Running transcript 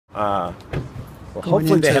Well,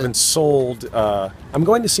 hopefully they haven't sold. I'm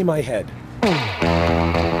going to see my head.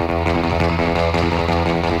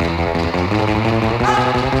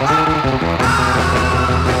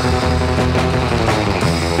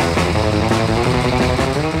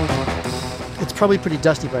 It's probably pretty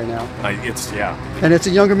dusty by now. Yeah. And it's a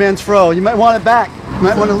younger man's fro. You might want it back. You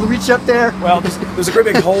might want to reach up there. Well, there's a great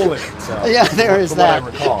big hole in it. So yeah, there is that.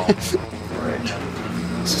 From what I recall. Right.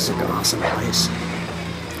 This is like an awesome place.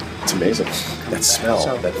 It's amazing. That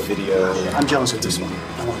smell, that video. I'm jealous of this one.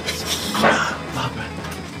 I want this.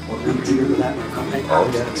 Remember that? Oh,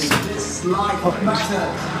 yes.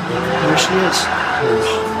 There she is.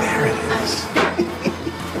 There it is.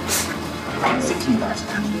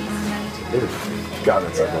 God,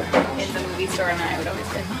 that's ugly. In the movie store, and I would always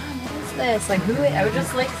say, Mom, what is this? Like, who? I would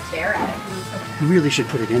just like stare at it. You really should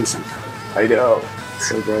put it in sometime. I know. It's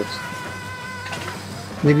so gross.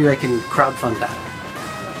 Maybe I can crowdfund that.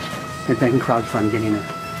 Maybe I can crowdfund getting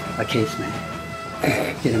a case made.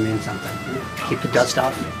 Get him in something. Keep the dust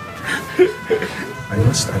off. I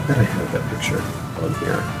bet I have that picture on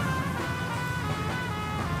here.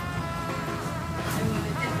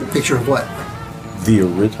 The picture of what? I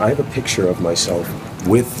have a picture of myself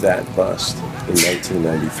with that bust in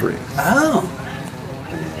 1993. Oh.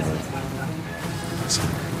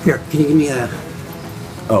 Here, can you give me a...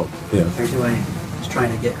 Oh, yeah. Or do I was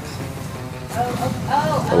trying to get...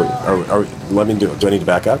 Let me do I need to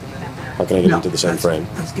back up? How can I get into the same frame?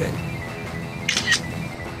 That's good.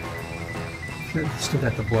 Still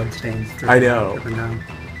got the blood stains. I know. Up and down.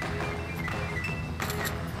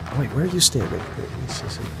 Oh, wait, where are you standing?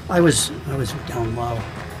 I was down low.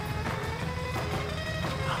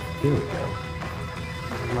 Here we go.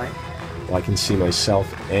 Right. Well, I can see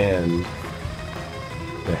myself and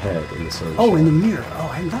the head in the same Oh, shot. in the mirror. Oh,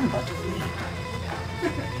 I hadn't thought about that.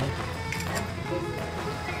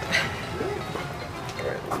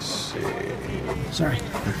 Alright, let's see. Sorry.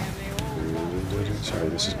 Sorry,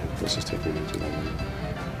 this is taking me too long.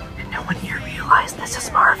 No one here realized this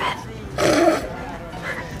is Marvin.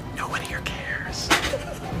 No one here cares.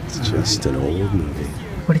 It's just an old movie.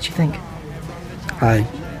 What did you think?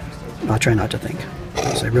 I'll try not to think,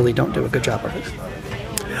 because I really don't do a good job of it.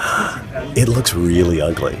 It looks really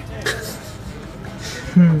ugly.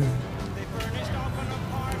 I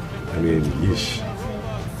mean, yeesh.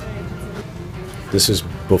 This is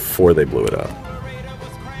before they blew it up.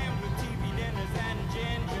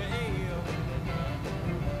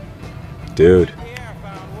 Dude.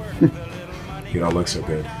 You don't look so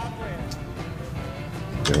good.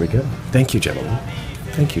 There we go. Thank you, gentlemen.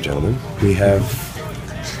 Thank you, gentlemen. We have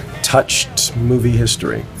touched movie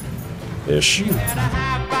history. Ish.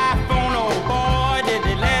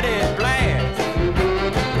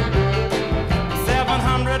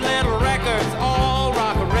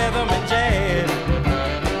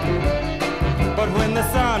 But when the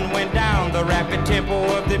sun went down, the rapid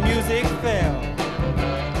tempo of the music fell.